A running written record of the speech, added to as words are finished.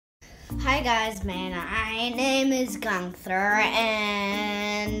Hi guys, my name is Gunther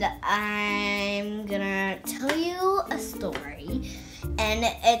and I'm gonna tell you a story, and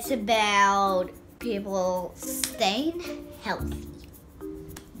it's about people staying healthy.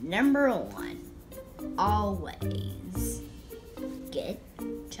 Number 1, always get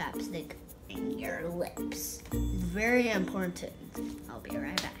chapstick in your lips. It's very important. I'll be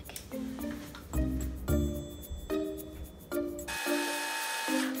right back.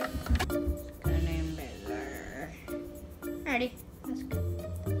 Getting bigger. Ready? Let's go.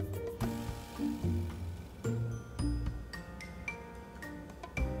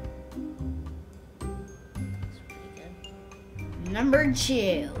 That's pretty good. Number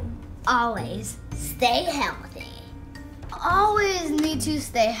 2, always stay healthy. Always need to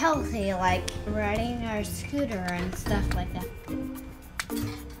stay healthy, like riding our scooter and stuff like that.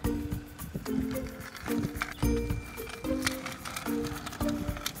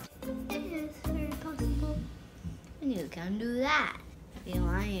 You can do that. If you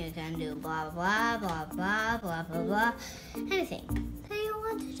want, you can do blah, blah, blah, blah, blah, blah, blah. Anything that you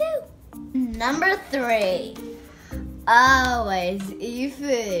want to do. Number 3, always eat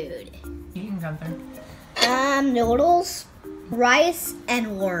food. Eating, Gunther. Noodles, rice,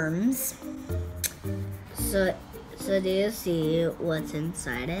 and worms. So do you see what's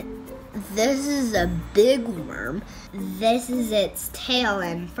inside it? This is a big worm. This is its tail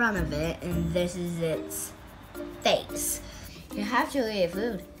in front of it, and this is its face. You have to eat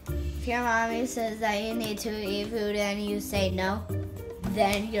food. If your mommy says that you need to eat food and you say no,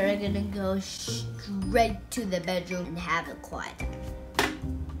 then you're gonna go straight to the bedroom and have it quiet.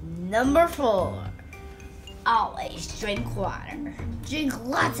 Number 4, always drink water. Drink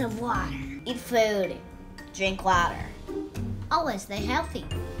lots of water. Eat food. Drink water. Always stay healthy.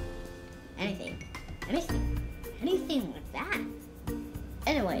 Anything like that.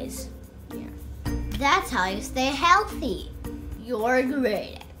 Anyways, yeah. That's how you stay healthy. You're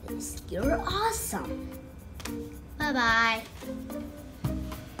great at this. You're awesome. Bye-bye.